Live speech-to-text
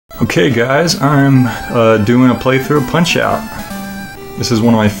Okay guys, I'm doing a playthrough of Punch-Out. This is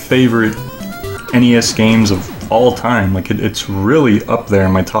one of my favorite NES games of all time. Like it's really up there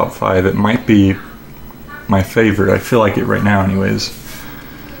in my top 5. It might be my favorite. I feel like it right now anyways.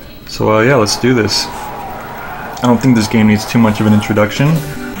 So yeah, let's do this. I don't think this game needs too much of an introduction.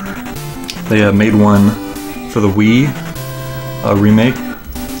 They made one for the Wii remake,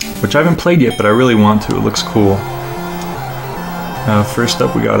 which I haven't played yet, but I really want to. It looks cool. First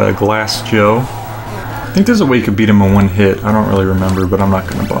up we got a Glass Joe. I think there's a way you could beat him in one hit. I don't really remember, but I'm not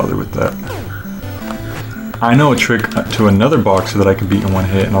going to bother with that. I know a trick to another boxer that I could beat in one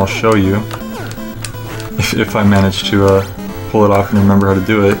hit, and I'll show you. If I manage to pull it off and remember how to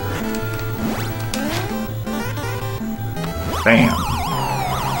do it. Bam!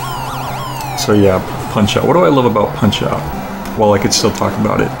 So yeah, Punch-Out. What do I love about Punch-Out? Well, I could still talk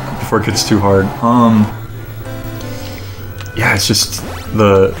about it before it gets too hard. Yeah, it's just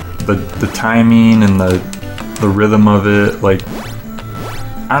the timing and the rhythm of it. Like,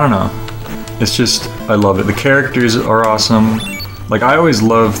 I don't know. It's just, I love it. The characters are awesome. Like, I always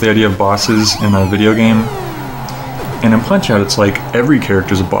love the idea of bosses in a video game. And in Punch-Out, it's like every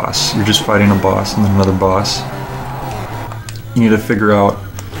character's a boss. You're just fighting a boss and then another boss. You need to figure out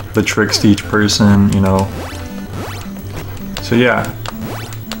the tricks to each person, you know. So yeah.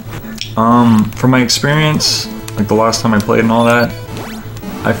 From my experience, like the last time I played and all that,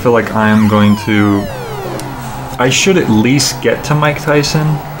 I feel like I'm going to... I should at least get to Mike Tyson.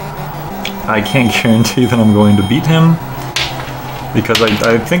 I can't guarantee that I'm going to beat him, because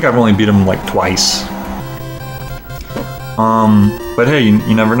I think I've only beat him like twice. But hey,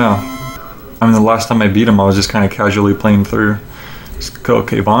 you never know. I mean, the last time I beat him, I was just kind of casually playing through.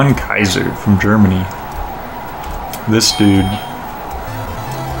 Okay, Von Kaiser from Germany. This dude.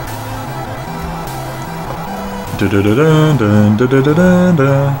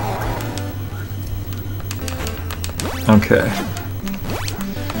 Okay.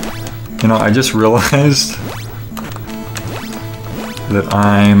 You know, I just realized that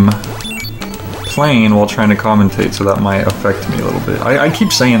I'm playing while trying to commentate, so that might affect me a little bit. I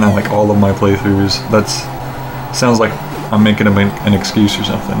keep saying that like all of my playthroughs. That's sounds like I'm making an excuse or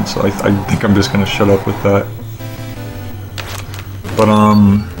something, so I think I'm just gonna shut up with that. But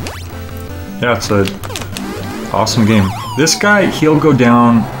yeah, it's a awesome game. This guy, he'll go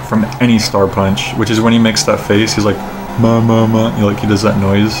down from any Star Punch, which is when he makes that face. He's like, ma ma ma. He does that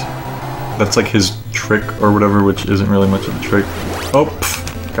noise. That's like his trick or whatever, which isn't really much of a trick. Oh,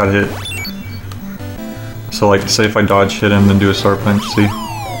 pff, got hit. So like, say if I dodge hit him, then do a Star Punch. See?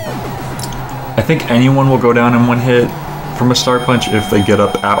 I think anyone will go down in one hit from a Star Punch if they get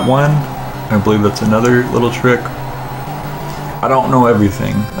up at one. I believe that's another little trick. I don't know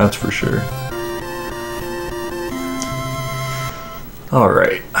everything, that's for sure.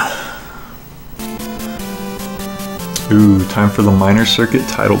 Alright. Ooh, time for the minor circuit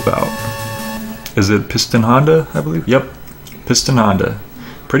title bout. Is it Piston Honda, I believe? Yep, Piston Honda.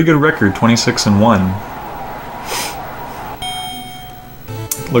 Pretty good record, 26-1.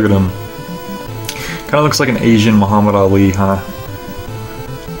 Look at him. Kind of looks like an Asian Muhammad Ali, huh?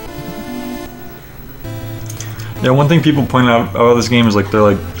 Yeah, one thing people point out about this game is like, they're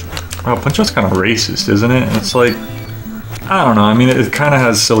like, wow, Punch-Out's kind of racist, isn't it? And it's like, I don't know, I mean, it kind of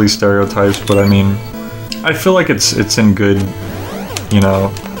has silly stereotypes, but I mean, I feel like it's in good, you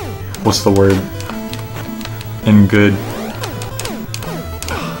know, what's the word? In good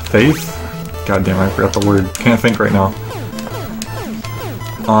faith? God damn, I forgot the word. Can't think right now.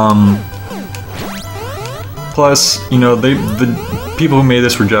 Plus, you know, the people who made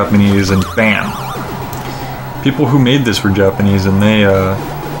this were Japanese, and bam! People who made this were Japanese, and they,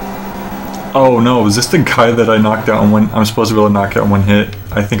 oh no, is this the guy that I knocked out in one... I'm supposed to be able to knock out in one hit?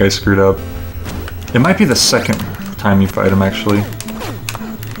 I think I screwed up. It might be the second time you fight him, actually.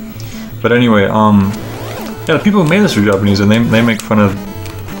 But anyway, yeah, the people who made this were Japanese, and they make fun of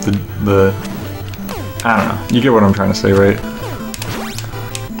the... I don't know, you get what I'm trying to say, right?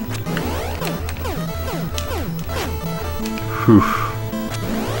 Whew.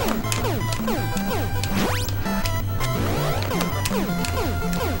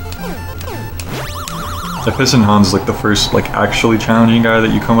 The Piston Honda's like the first like actually challenging guy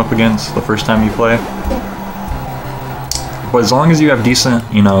that you come up against the first time you play. But as long as you have decent,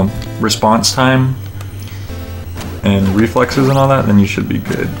 you know, response time and reflexes and all that, then you should be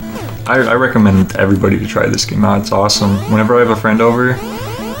good. I recommend everybody to try this game out. It's awesome. Whenever I have a friend over,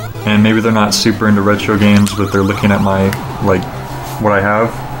 and maybe they're not super into retro games, but they're looking at my, like, what I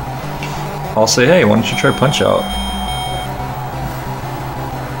have, I'll say, hey, why don't you try Punch-Out?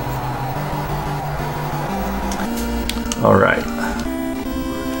 Alright.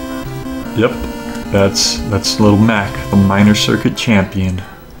 Yep, that's little Mac, the minor circuit champion.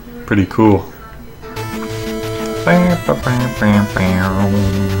 Pretty cool.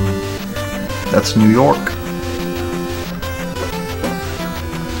 That's New York.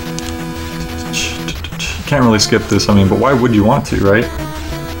 Can't really skip this, I mean, but why would you want to, right?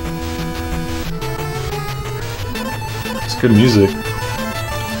 It's good music.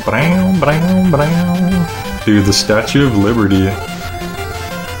 Dude, the Statue of Liberty.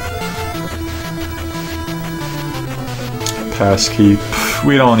 Passkey.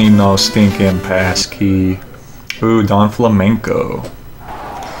 We don't need no stinking passkey. Ooh, Don Flamenco.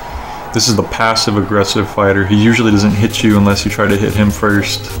 This is the passive-aggressive fighter. He usually doesn't hit you unless you try to hit him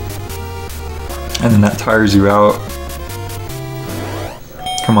first. And then that tires you out.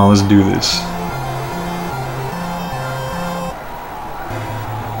 Come on, let's do this.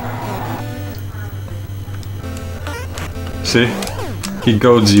 See? He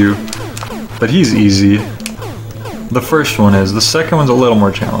goads you. But he's easy. The first one is. The second one's a little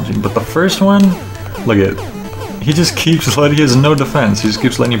more challenging. But the first one, look at it. He just keeps letting, he has no defense. He just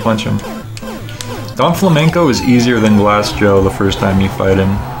keeps letting you punch him. Don Flamenco is easier than Glass Joe the first time you fight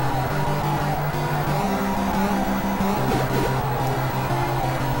him.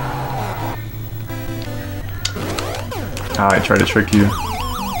 I try to trick you.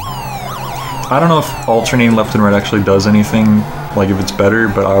 I don't know if alternating left and right actually does anything, like if it's better,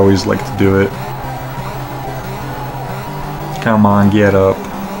 but I always like to do it. Come on, get up.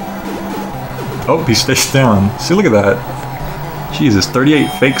 Oh, he stays down. See, look at that. Jesus,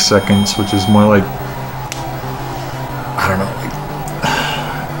 38 fake seconds, which is more like... I don't know.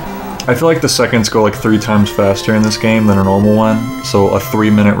 I feel like the seconds go like 3 times faster in this game than a normal one, so a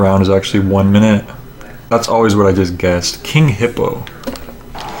 3-minute round is actually 1 minute. That's always what I just guessed. King Hippo.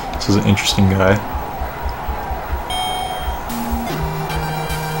 This is an interesting guy.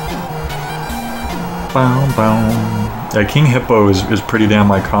 Bow, bow. Yeah, King Hippo is pretty damn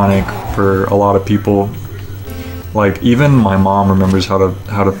iconic for a lot of people. Like, even my mom remembers how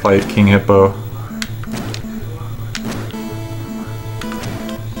to fight King Hippo.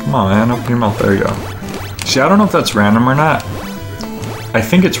 Come on, man, open your mouth. There you go. See, I don't know if that's random or not. I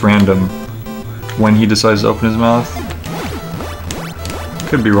think it's random when he decides to open his mouth.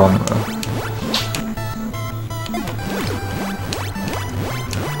 Could be wrong though.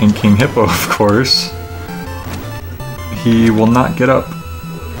 And King Hippo, of course, he will not get up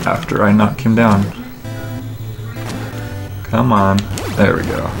after I knock him down. Come on. There we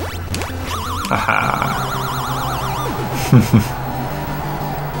go. Aha.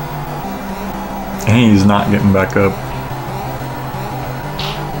 And he's not getting back up.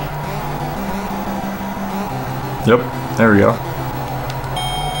 Yep, there we go.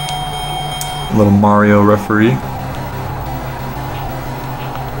 Little Mario referee.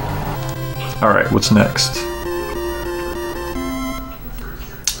 Alright, what's next?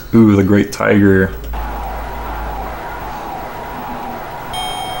 Ooh, the Great Tiger.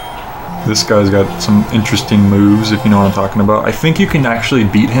 This guy's got some interesting moves, if you know what I'm talking about. I think you can actually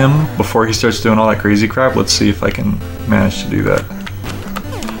beat him before he starts doing all that crazy crap. Let's see if I can manage to do that.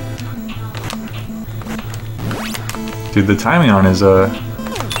 Dude, the timing on his,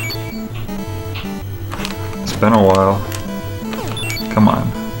 it's been a while. Come on.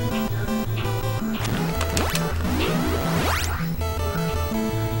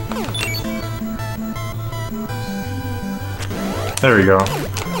 There we go.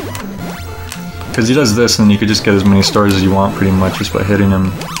 Because he does this, and you could just get as many stars as you want, pretty much, just by hitting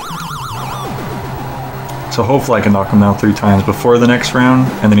him. So hopefully I can knock him down 3 times before the next round,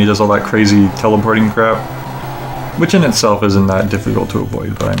 and then he does all that crazy teleporting crap. Which in itself isn't that difficult to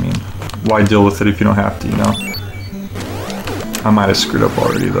avoid, but I mean, why deal with it if you don't have to, you know? I might have screwed up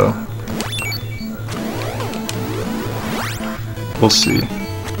already, though. We'll see.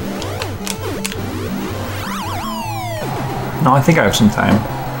 No, I think I have some time.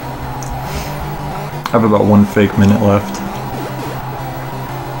 I have about 1 fake minute left.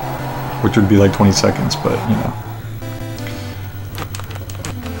 Which would be like 20 seconds, but, you know.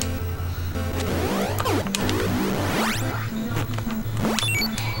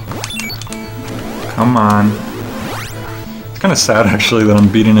 Come on. It's kind of sad actually that I'm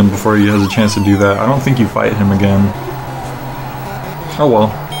beating him before he has a chance to do that. I don't think you fight him again. Oh well.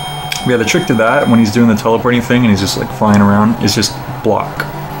 Yeah, the trick to that, when he's doing the teleporting thing and he's just like flying around, is just block.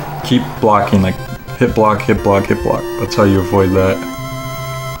 Keep blocking, like hit block, hit block, hit block. That's how you avoid that.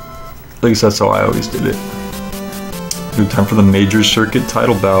 At least that's how I always did it. Good time for the Major Circuit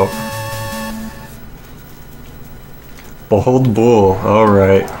title bout. Bold Bull,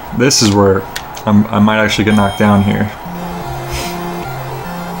 alright. This is where I might actually get knocked down here.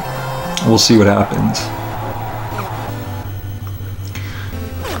 We'll see what happens.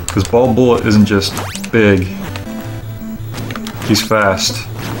 Because Ball Bullet isn't just big. He's fast.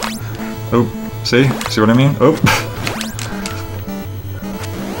 Oh, see? See what I mean? Oh.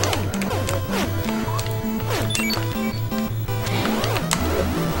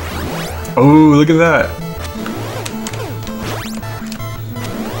 Oh, look at that.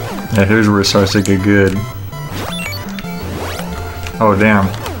 Yeah, here's where it starts to get good. Oh, damn.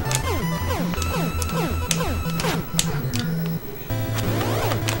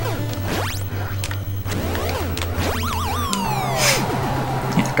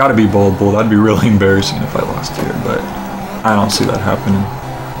 It's gotta be Bald Bull. That'd be really embarrassing if I lost here, but I don't see that happening.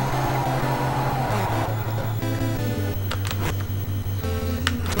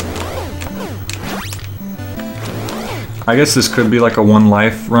 I guess this could be like a 1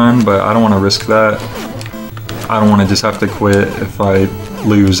 life run, but I don't want to risk that. I don't want to just have to quit if I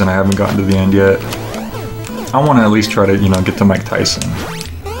lose and I haven't gotten to the end yet. I want to at least try to, you know, get to Mike Tyson.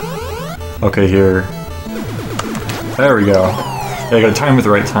 Okay, here. There we go. Yeah, I gotta time it the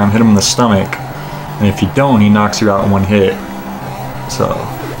right time, hit him in the stomach. And if you don't, he knocks you out in 1 hit. So,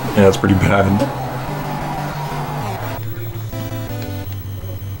 yeah, that's pretty bad.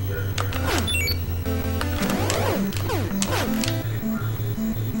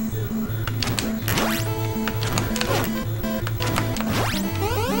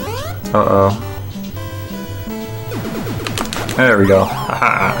 Uh-oh. There we go.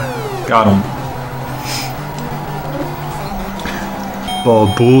 Haha. Got him.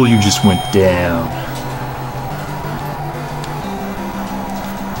 Bald Bull, you just went down.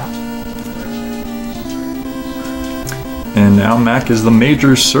 And now Mac is the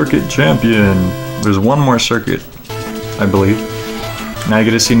Major Circuit Champion. There's 1 more circuit, I believe. Now you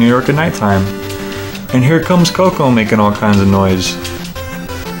get to see New York at nighttime. And here comes Coco making all kinds of noise.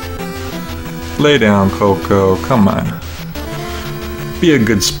 Lay down, Coco. Come on. Be a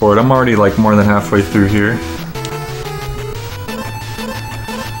good sport. I'm already like more than halfway through here.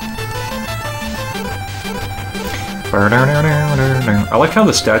 I like how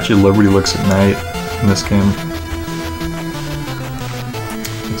the Statue of Liberty looks at night in this game.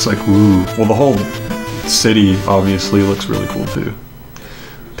 It's like, ooh. Well, the whole city obviously looks really cool too.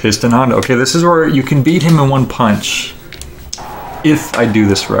 Piston Honda. Okay, this is where you can beat him in 1 punch. If I do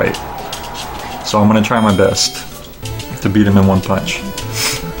this right. So I'm gonna try my best to beat him in 1 punch.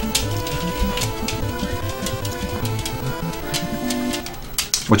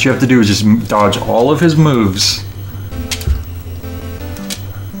 What you have to do is just dodge all of his moves.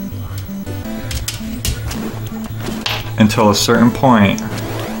 Until a certain point.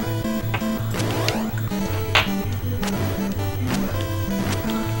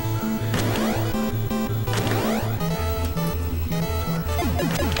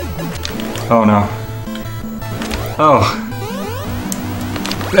 Oh no. Oh.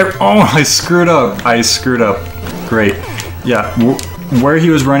 There, oh, I screwed up. I screwed up. Great. Yeah, where he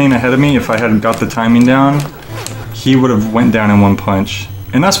was running ahead of me, if I hadn't got the timing down, he would have went down in 1 punch.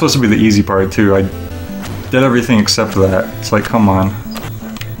 And that's supposed to be the easy part too. I did everything except that. It's like, come on.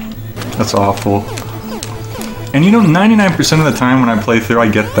 That's awful. And you know, 99% of the time when I play through, I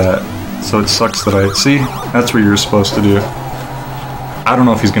get that. So it sucks that I... See? That's what you're supposed to do. I don't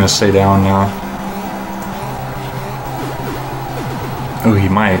know if he's gonna stay down now. Oh, he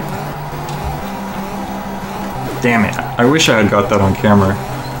might. Damn it. I wish I had got that on camera.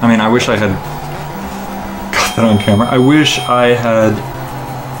 I mean, I wish I had got that on camera. I wish I had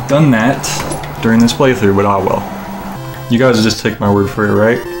done that during this playthrough, but ah well. You guys just take my word for it,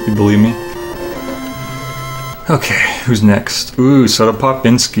 right? You believe me? Okay, who's next? Ooh, Soda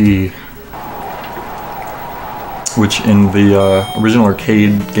Popinski. Which in the original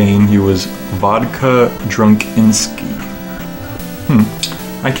arcade game, he was Vodka Drunkinski.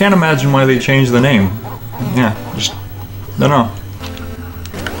 I can't imagine why they changed the name. Yeah, just don't know.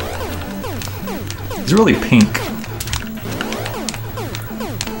 He's really pink.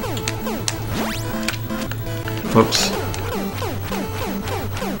 Whoops.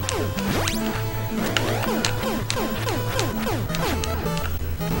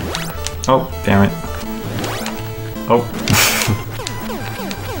 Oh, damn it. Oh.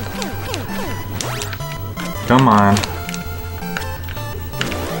 Come on.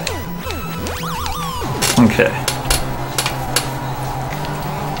 Okay.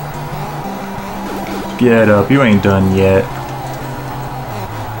 Get up, you ain't done yet.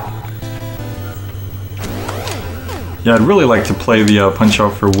 Yeah, I'd really like to play the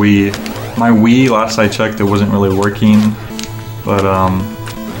Punch-Out for Wii. My Wii, last I checked, it wasn't really working. But,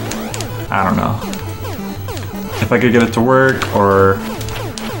 I don't know. If I could get it to work, or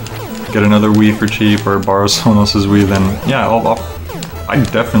get another Wii for cheap or borrow someone else's Wii, then yeah, I'd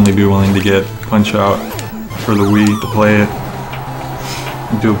definitely be willing to get Punch-Out for the Wii to play it.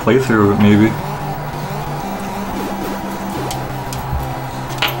 Do a playthrough of it, maybe.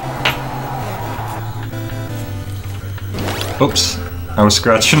 Oops, I was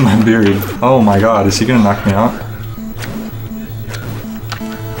scratching my beard. Oh my god, is he gonna knock me out?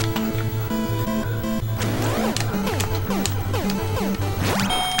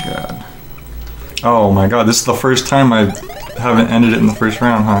 God. Oh my god, this is the first time I haven't ended it in the first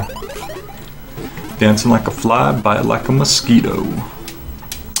round, huh? Dancing like a fly, bite like a mosquito.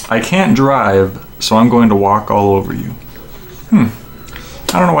 I can't drive, so I'm going to walk all over you. I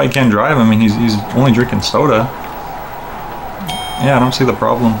don't know why he can't drive. I mean, he's only drinking soda. Yeah, I don't see the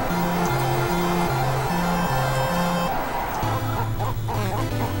problem.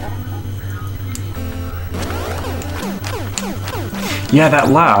 Yeah, that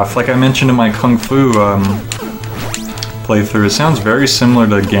laugh, like I mentioned in my Kung Fu playthrough, it sounds very similar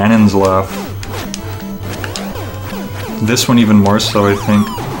to Ganon's laugh. This one even more so, I think.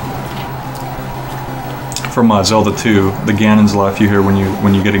 From Zelda 2, the Ganon's laugh you hear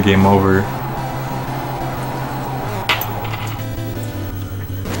when you get a game over.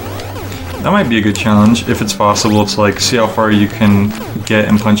 That might be a good challenge, if it's possible. It's like, see how far you can get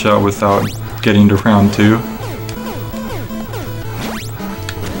and punch out without getting to round 2.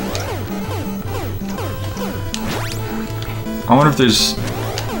 I wonder if there's...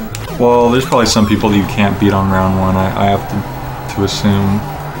 Well, there's probably some people that you can't beat on round 1, I have to assume.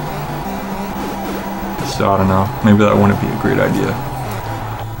 So, I don't know. Maybe that wouldn't be a great idea.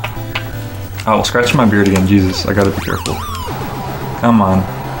 Oh, scratching my beard again. Jesus, I gotta be careful. Come on.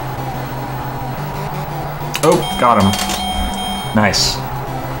 Oh, got him. Nice.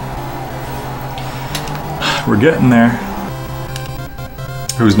 We're getting there.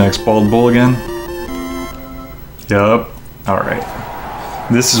 Who's next? Bald Bull again? Yup. Alright.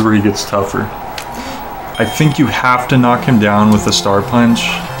 This is where he gets tougher. I think you have to knock him down with a Star Punch,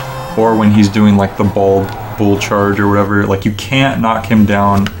 or when he's doing like the Bald Bull charge or whatever. Like, you can't knock him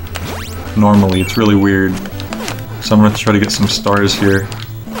down normally. It's really weird. So I'm going to try to get some stars here.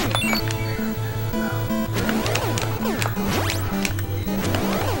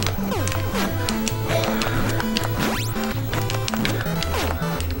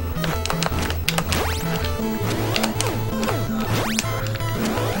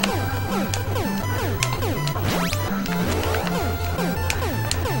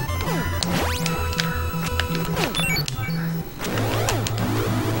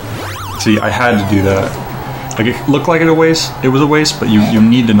 See, I had to do that. Like, it looked like it was a waste, but you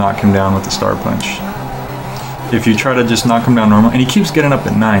need to knock him down with the Star Punch. If you try to just knock him down normal, and he keeps getting up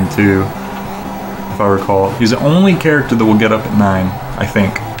at 9 too, if I recall. He's the only character that will get up at 9, I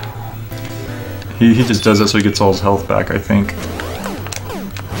think. He just does that so he gets all his health back, I think.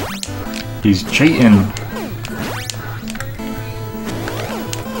 He's cheating.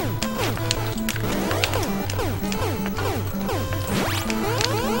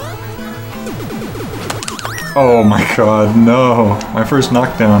 Oh my god, no. My first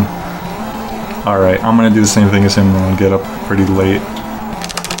knockdown. Alright, I'm gonna do the same thing as him and I'll get up pretty late.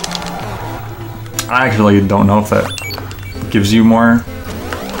 I actually don't know if that gives you more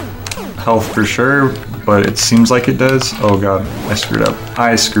health for sure, but it seems like it does. Oh god, I screwed up.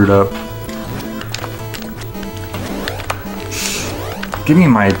 I screwed up. Give me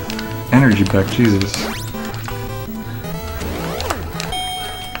my energy back, Jesus.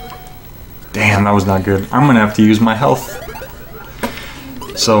 Damn, that was not good. I'm gonna have to use my health.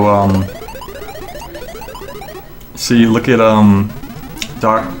 So, see, look at,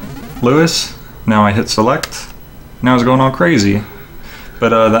 Doc Lewis. Now I hit select. Now it's going all crazy.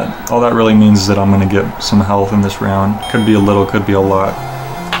 But, all that really means is that I'm gonna get some health in this round. Could be a little, could be a lot.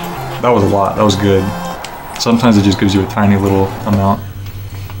 That was a lot, that was good. Sometimes it just gives you a tiny little amount.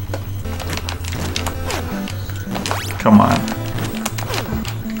 Come on.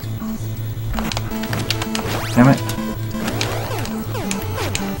 Damn it.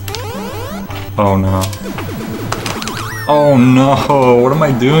 Oh no. Oh no, what am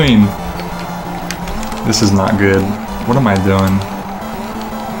I doing? This is not good. What am I doing?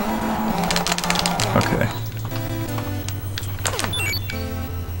 Okay.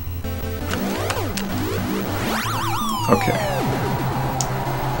 Okay.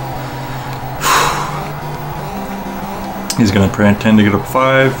 He's gonna pretend to get up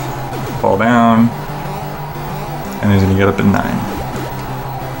 5, fall down. And he's gonna get up at 9.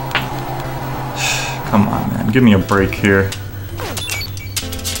 Come on, man. Give me a break here.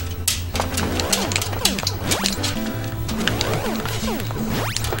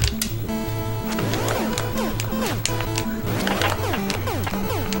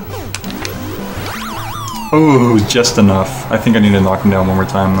 Oh, just enough. I think I need to knock him down one more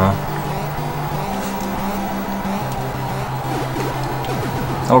time, though.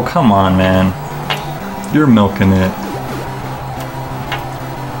 Oh, come on, man. You're milking it.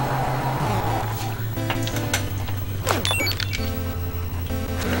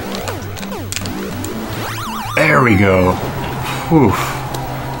 There we go. Whew.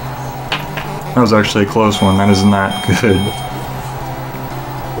 That was actually a close one. That is not good.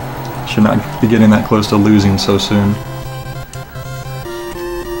 Should not be getting that close to losing so soon.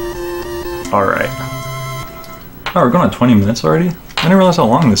 Alright. Oh, we're going on 20 minutes already? I didn't realize how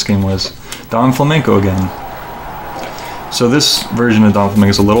long this game was. Don Flamenco again. So this version of Don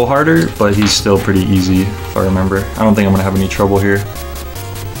Flamenco is a little harder, but he's still pretty easy, if I remember. I don't think I'm going to have any trouble here.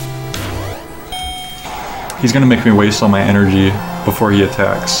 He's going to make me waste all my energy before he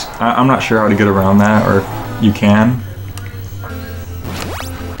attacks. I'm not sure how to get around that, or if you can.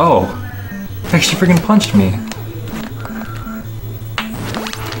 Oh! He actually freaking punched me!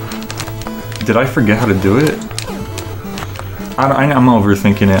 Did I forget how to do it? I'm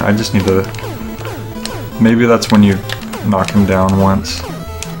overthinking it. I just need to... Maybe that's when you knock him down once.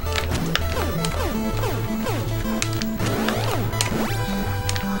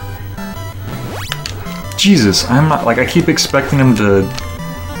 Jesus, I'm not... Like, I keep expecting him to...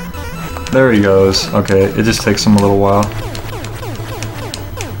 There he goes. Okay, it just takes him a little while.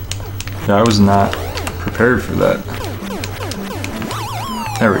 Yeah, I was not prepared for that.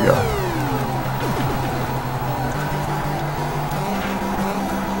 There we go.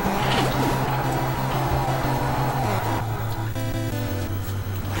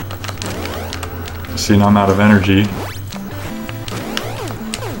 See, now I'm out of energy.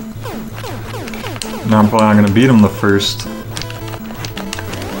 Now I'm probably not going to beat him the first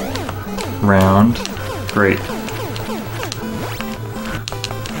round. Great.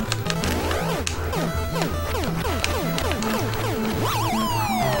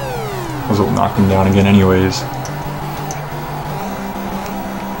 I was going to knock him down again anyways.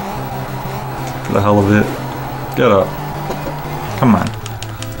 For the hell of it. Get up. Come on.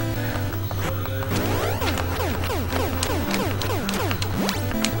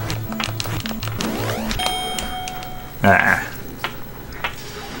 Ah.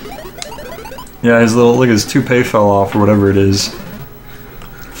 Yeah, his little, look, his toupee fell off or whatever it is.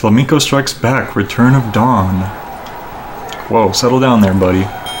 Flamenco Strikes Back, Return of Dawn. Whoa, settle down there, buddy.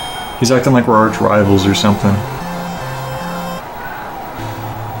 He's acting like we're arch rivals or something.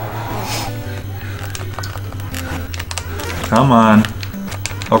 Come on.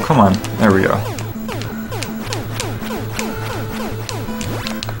 Oh, come on. There we go.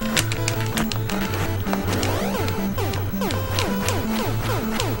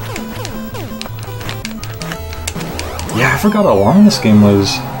 Yeah, I forgot how long this game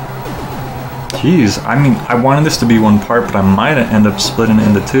was. Jeez, I mean, I wanted this to be one part, but I might end up splitting it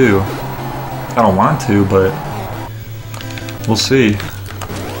into two. I don't want to, but we'll see.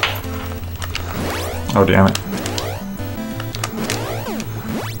 Oh, damn it.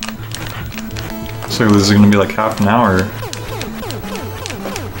 So this is going to be like half an hour,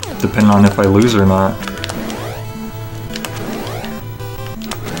 depending on if I lose or not.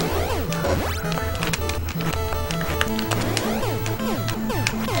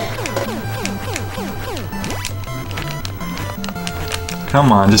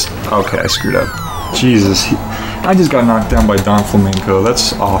 Come on, just... Okay, I screwed up. Jesus, I just got knocked down by Don Flamenco.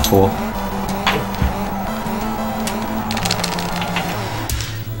 That's awful.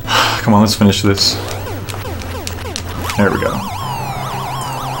 Come on, let's finish this. There we go.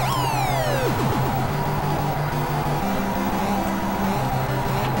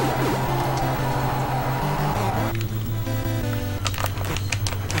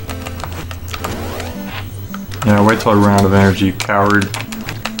 Yeah, wait till I run out of energy, you coward.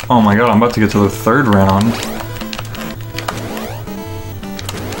 Oh my god, I'm about to get to the third round.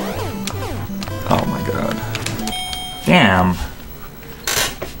 Oh my god. Damn.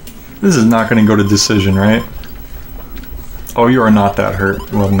 This is not going to go to decision, right? Oh, you are not that hurt.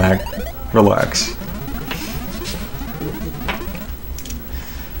 Well, Mac, relax.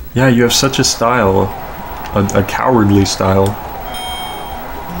 Yeah, you have such a style. A cowardly style.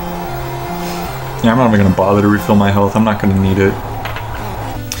 Yeah, I'm not even going to bother to refill my health. I'm not going to need it.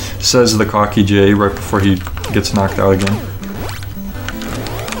 Says the cocky J right before he gets knocked out again.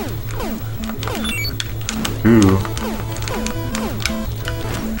 Ooh.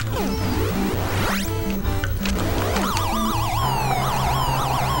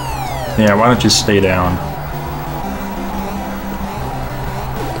 Yeah, why don't you stay down?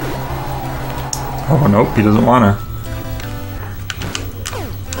 Oh, nope, he doesn't wanna.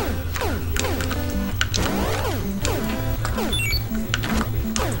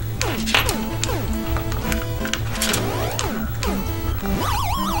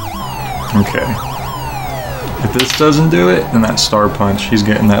 Okay. If this doesn't do it, then that star punch. He's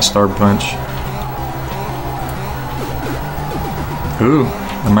getting that star punch. Ooh,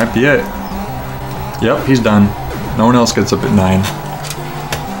 that might be it. Yep, he's done. No one else gets up at 9.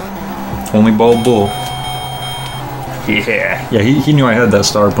 Only Bald Bull. Yeah. Yeah, he knew I had that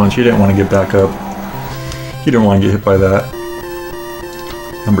star punch. He didn't want to get back up. He didn't want to get hit by that.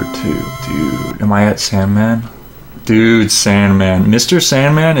 Number 2. Dude, am I at Sandman? Dude, Sandman. Mr.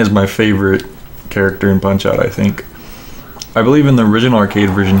 Sandman is my favorite character in Punch-Out, I think. I believe in the original arcade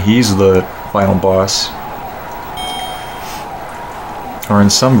version, he's the final boss. Or in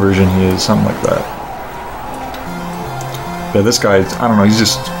some version he is, something like that. Yeah, this guy, I don't know,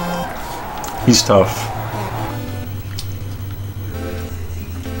 he's tough.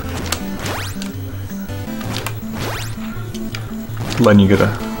 Letting you get a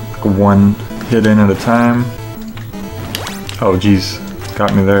one hit in at a time. Oh geez,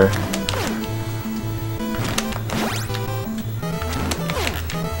 got me there.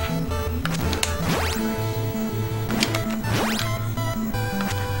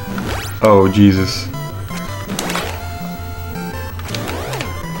 Oh Jesus.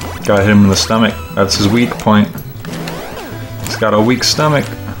 Gotta hit him in the stomach. That's his weak point. He's got a weak stomach.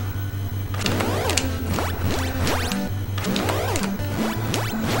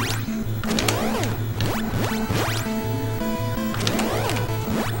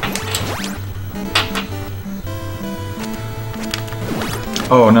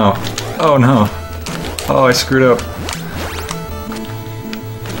 Oh no. Oh no. Oh, I screwed up.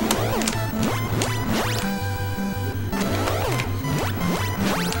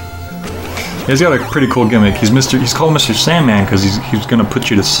 He's got a pretty cool gimmick. He's called Mr. Sandman because he's gonna put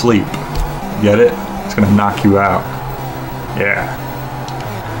you to sleep. Get it? He's gonna knock you out. Yeah.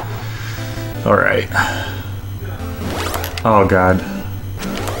 Alright. Oh god.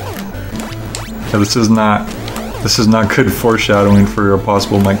 Yeah, this is not good foreshadowing for a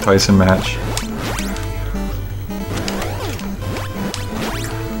possible Mike Tyson match.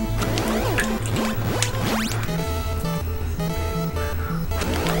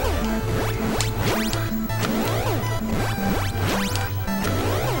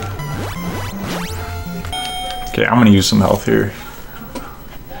 Okay, I'm gonna use some health here.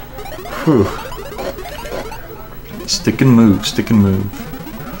 Whew. Stick and move, stick and move.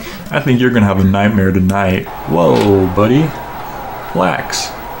 I think you're gonna have a nightmare tonight. Whoa, buddy. Relax.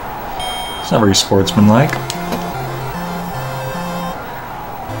 It's not very sportsmanlike.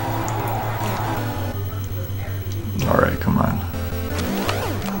 Alright, come on.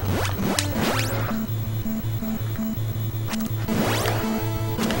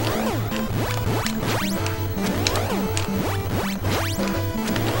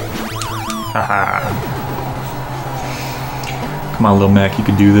 Haha. Come on, Lil Mac, you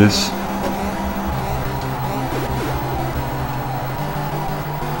can do this.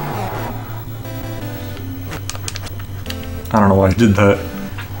 I don't know why I did that.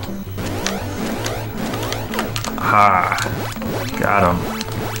 Ha! Got him.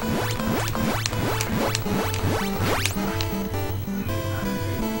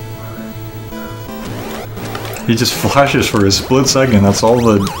 He just flashes for a split second. That's all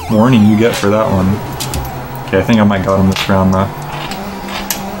the warning you get for that one. Okay, I think I might got him this round though.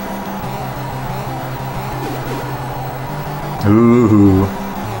 Ooh.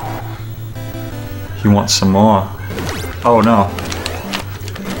 He wants some more. Oh no.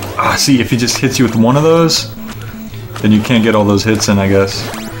 Ah, see, if he just hits you with one of those, then you can't get all those hits in, I guess.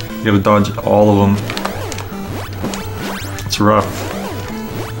 You gotta dodge all of them. It's rough.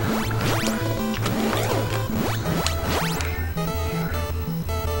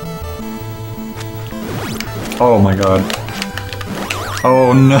 Oh my god.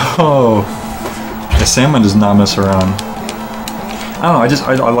 Oh no! The Sandman does not mess around. I don't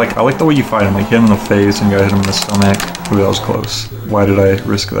know, I like the way you fight him. Like, hit him in the face and you gotta hit him in the stomach. Ooh, that was close. Why did I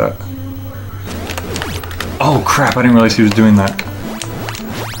risk that? Oh crap, I didn't realize he was doing that.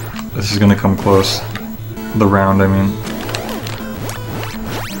 This is gonna come close. The round, I mean.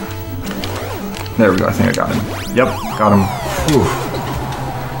 There we go, I think I got him. Yep, got him. Whew.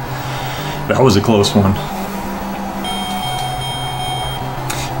 That was a close one.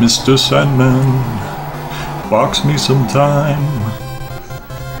 Mr. Sandman, box me some time.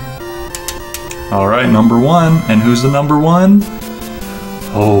 Alright, number 1. And who's the number 1?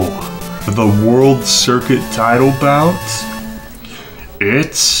 Oh, the World Circuit title bout?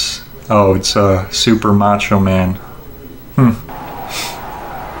 It's Super Macho Man.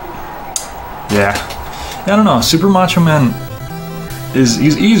 Yeah. I don't know, Super Macho Man he's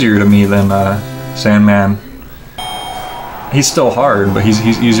easier to me than Sandman. He's still hard, but he's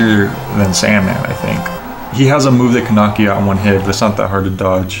easier than Sandman, I think. He has a move that can knock you out in one hit, but it's not that hard to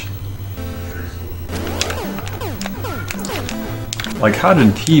dodge. Like, how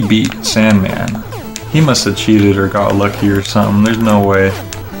did he beat Sandman? He must have cheated or got lucky or something. There's no way.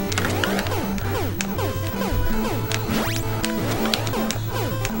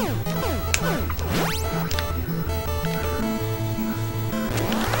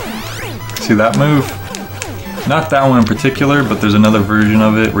 See that move? Not that one in particular, but there's another version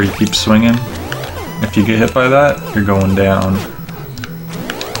of it where you keep swinging. If you get hit by that, you're going down.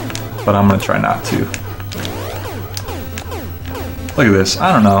 But I'm gonna try not to. Look at this.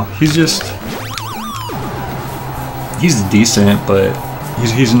 I don't know. He's decent, but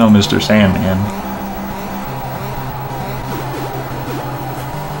he's no Mr. Sandman.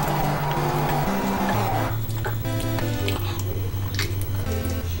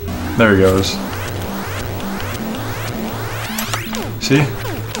 There he goes. See?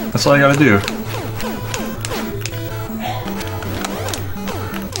 That's all I gotta do.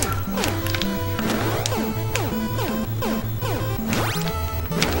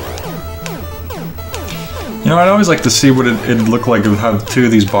 You know, I'd always like to see what it'd look like to have two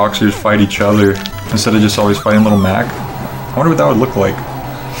of these boxers fight each other instead of just always fighting Little Mac. I wonder what that would look like.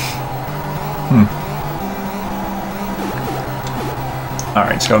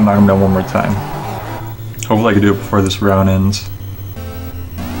 Alright, just gotta knock him down one more time. Hopefully I can do it before this round ends.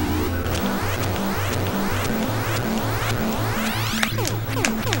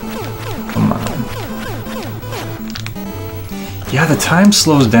 Come on. Yeah, the time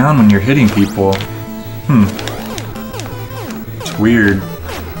slows down when you're hitting people. It's weird.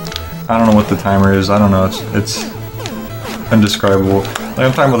 I don't know what the timer is. I don't know. It's indescribable. Like,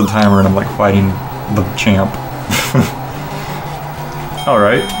 I'm talking about the timer and I'm like fighting the champ.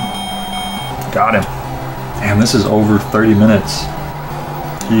 Alright. Got him. Damn, this is over 30 minutes.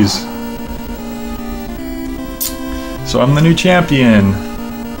 Jeez. So I'm the new champion.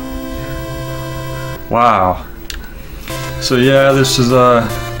 Wow. So yeah, this is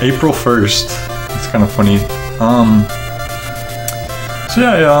April 1st. It's kind of funny. So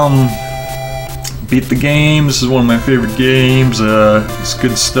yeah, beat the game. This is one of my favorite games. It's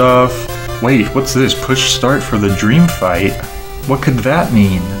good stuff. Wait, what's this? Push start for the dream fight. What could that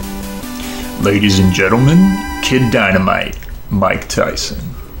mean? Ladies and gentlemen, Kid Dynamite, Mike Tyson.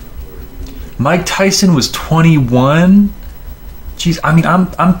 Mike Tyson was 21. Jeez, I mean,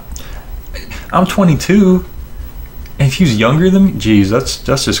 I'm 22, and if he's younger than me, jeez,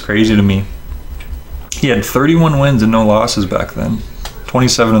 that's just crazy to me. He had 31 wins and no losses back then,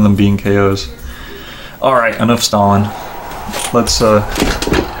 27 of them being KOs. All right, enough stalling. Let's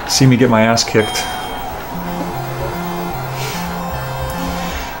see me get my ass kicked.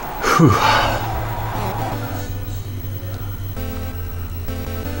 Whew.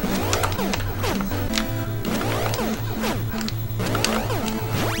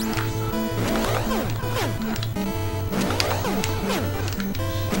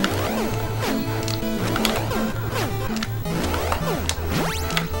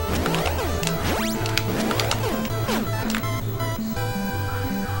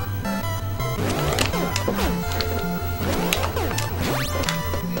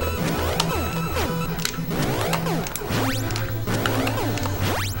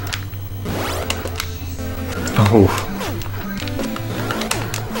 Oh.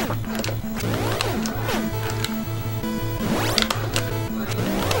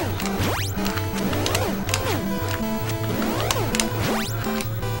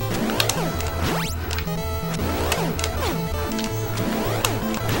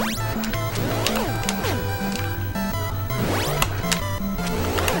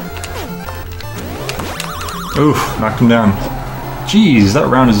 Oof, knocked him down. Jeez, that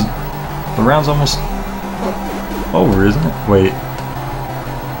round is... The round's almost over, isn't it? Wait.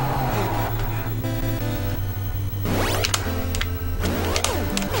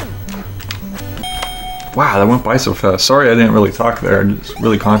 Wow, that went by so fast. Sorry I didn't really talk there. I'm just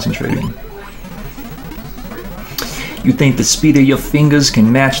really concentrating. You think the speed of your fingers can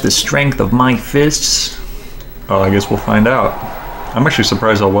match the strength of my fists? Oh, I guess we'll find out. I'm actually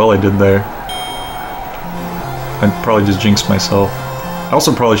surprised how well I did there. I probably just jinxed myself. I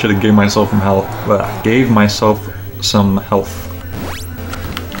also probably should have gave myself some health. Gave myself some health.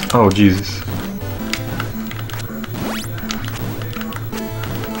 Oh, Jesus.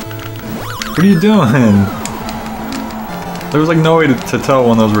 What are you doing? There was like no way to tell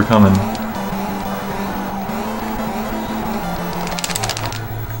when those were coming.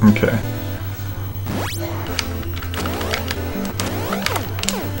 Okay.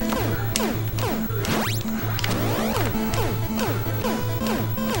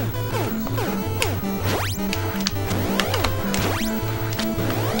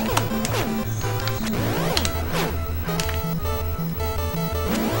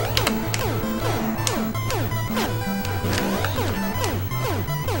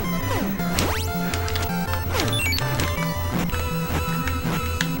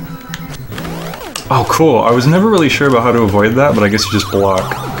 Oh, cool. I was never really sure about how to avoid that, but I guess you just block.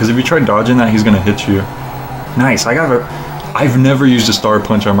 Because if you try dodging that, he's gonna hit you. Nice. I've never used a star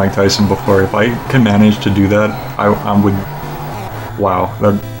punch on Mike Tyson before. If I can manage to do that, I would... Wow.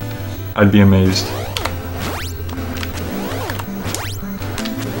 I'd be amazed.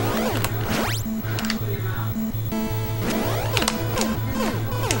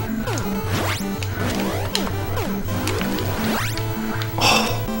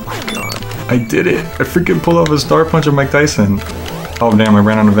 I did it! I freaking pulled off a star punch on Mike Tyson. Oh damn, I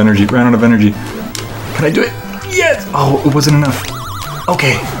ran out of energy. Can I do it? Yes! Oh, it wasn't enough.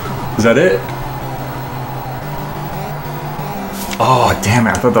 Okay. Is that it? Oh, damn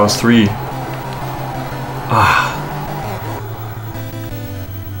it. I thought that was 3. Ah.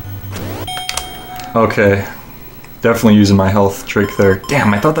 Okay. Definitely using my health trick there.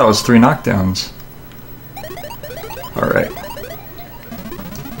 Damn, I thought that was 3 knockdowns. Alright.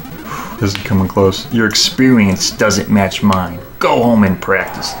 This is coming close. Your experience doesn't match mine. Go home and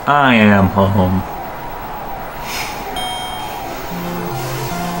practice. I am home.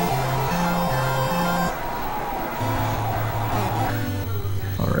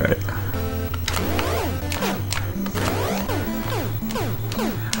 Alright.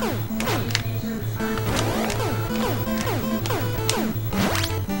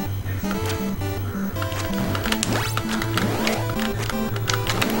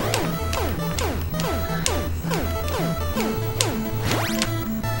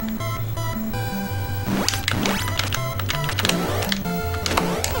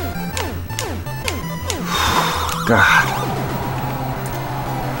 God.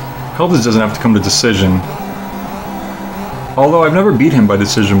 Hope this doesn't have to come to decision. Although I've never beat him by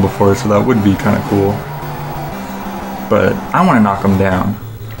decision before, so that would be kind of cool. But I want to knock him down.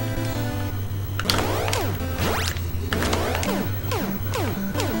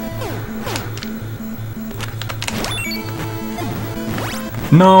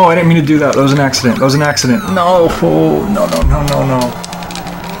 No, I didn't mean to do that. That was an accident. No. Oh, no.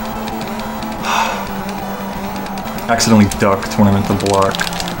 Accidentally ducked when I meant to block.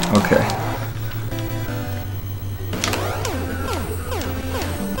 Okay.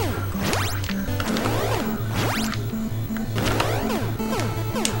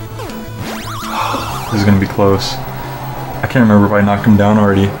 This is gonna be close. I can't remember if I knocked him down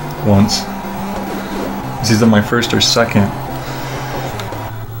already once. Is he my first or second?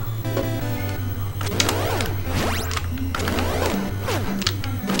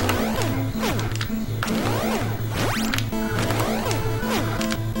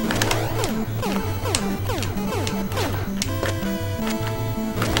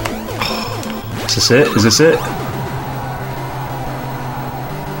 Is this it?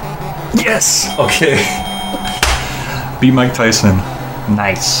 Yes! Okay. Beat Mike Tyson.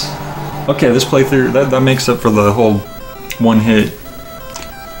 Nice. Okay, this playthrough, that makes up for the whole one-hit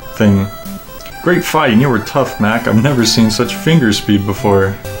thing. Great fight, and you were tough, Mac. I've never seen such finger speed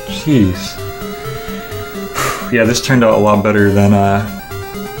before. Jeez. Yeah, this turned out a lot better than,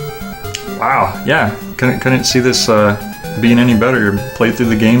 Wow, yeah. Couldn't see this, being any better. Played through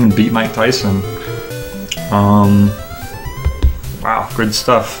the game and beat Mike Tyson. Wow, good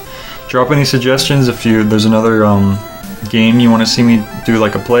stuff. Drop any suggestions if there's another game you want to see me do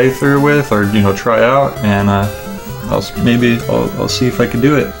like a playthrough with, or try out, and I'll see if I can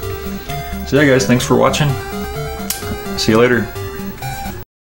do it. So yeah, guys, thanks for watching. See you later.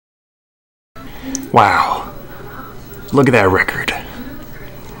 Wow, look at that record.